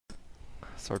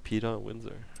Sarpeda and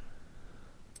Windsor.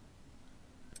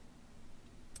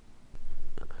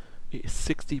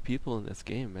 60 people in this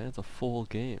game, man. It's a full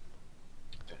game.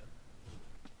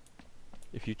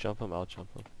 If you jump him, I'll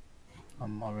jump him.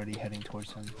 I'm already heading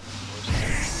towards him.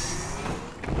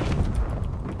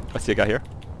 I see a guy here.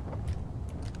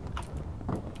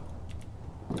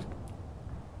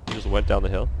 He just went down the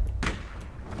hill.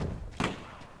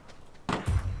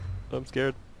 I'm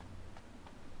scared.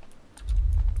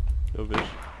 No vision.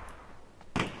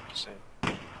 Same.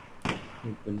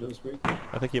 Windows break?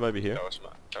 I think he might be here. That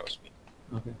was me.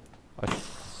 Okay. I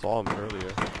saw him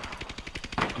earlier.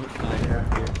 Here.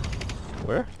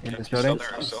 Where? In this He's building?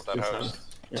 still at that house.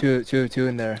 Yeah. Two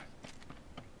in there.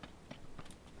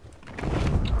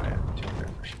 Yeah, two there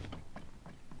for sure.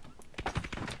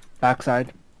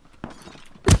 Backside.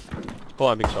 Oh,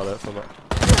 I'm being shot at from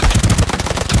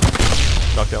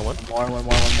knock down one. One more.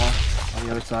 On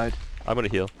the other side. I'm gonna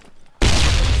heal.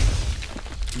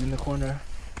 In the corner.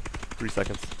 3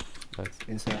 seconds. Nice.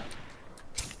 Is that?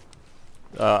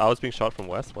 I was being shot from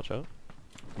west. Watch out.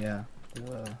 Yeah.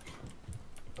 The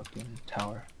fucking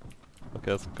tower.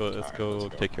 Okay, let's go. Let's go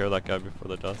take care of that guy before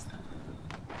the dust.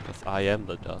 Because I am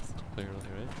the dust. Clearly,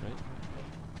 right?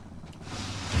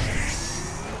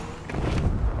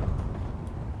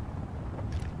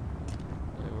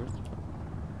 Hey, where's the...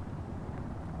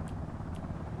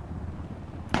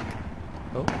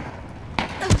 Oh.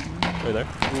 Right there.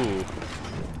 Ooh.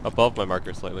 Above my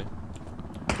marker slightly.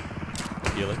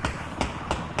 Healing.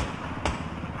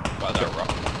 Wow, that rock.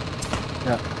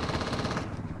 Yeah.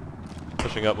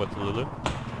 Pushing up with Lulu. Right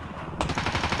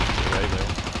there.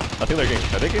 I think they're getting...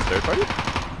 Are they getting third party?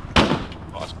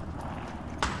 Awesome.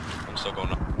 I'm still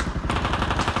going up.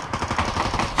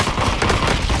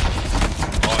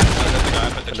 Oh, I got the guy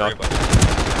up at the tree, but...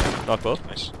 Knock both?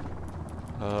 Nice.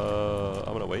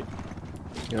 I'm gonna wait.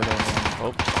 You're there.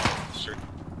 Oh. Sure.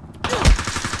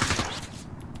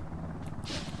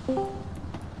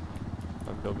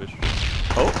 I'm no vision.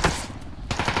 Oh!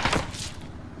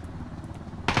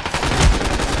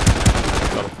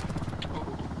 Got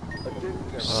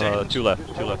him. Two left.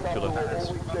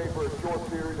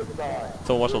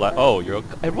 Someone watch the last. Oh, you're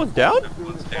okay. Everyone's down?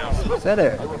 One's down. Said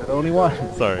it. You're the only one.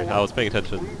 Sorry, I was paying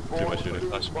attention to my shooting.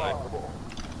 That's fine.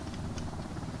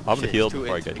 I'm gonna heal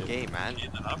before I into get the you. game, man.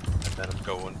 And then I'm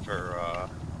going for,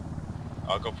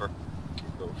 I'll go for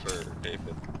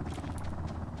David.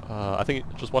 I think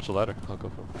just watch the ladder. I'll go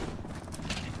for him.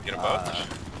 Get him out.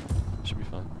 Should be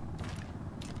fine.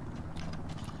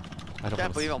 I I don't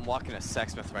can't believe I'm walking a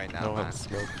Sexsmith right I now, don't man. have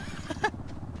smoke.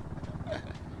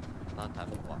 Not time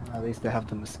to walk. At least they have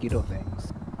the mosquito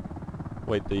things.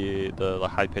 Wait, the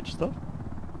high pitch stuff?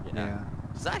 Yeah.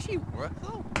 Does that actually work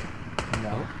though?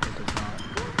 No, it does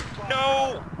not.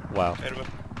 No! Wow. Anyway,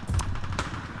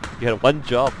 You had one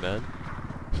job, man.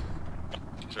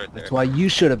 it's right there. That's why you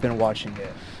should have been watching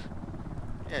it.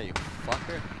 Yeah, you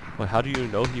fucker. Well, how do you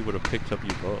know he would have picked up you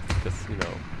both? Because, you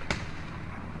know,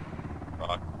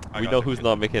 we know who's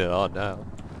not making it on now.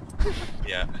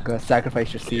 Yeah. Gotta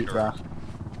sacrifice your seat, bro.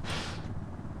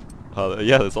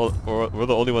 Yeah, that's all. We're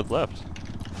the only ones left.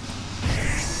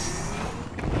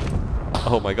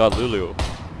 Oh my God, Lulu!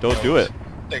 Don't do it.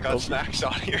 They got snacks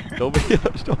on here. Don't be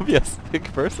a sick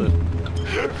person.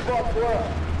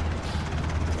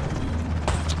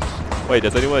 Wait,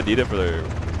 does anyone need it for their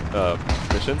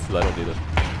missions? 'Cause I don't need it.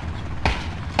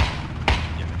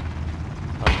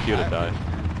 I'm cute to die.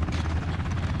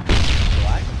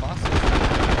 Black faucet.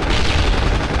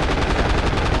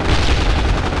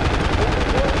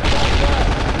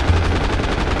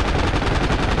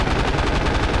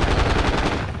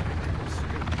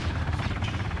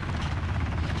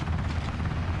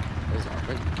 There's our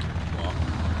friend.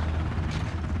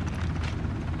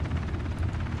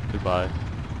 Goodbye.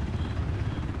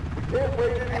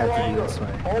 Have to be this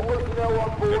way. All personnel on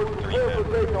board, prepare for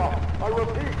takeoff. I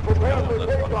repeat, prepare for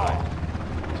takeoff.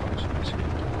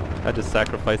 I just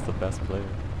sacrificed the best player.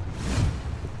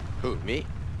 Who, me?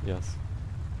 Yes.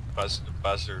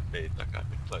 Buzzer bait that guy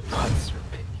been playing.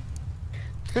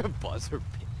 Buzzer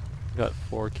beat. Got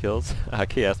 4 kills. I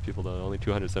can't ask people though. Only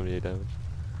 278 damage.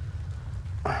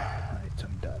 Alright,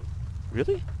 I'm done.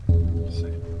 Really?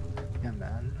 Yeah,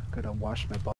 man. Gotta wash my body.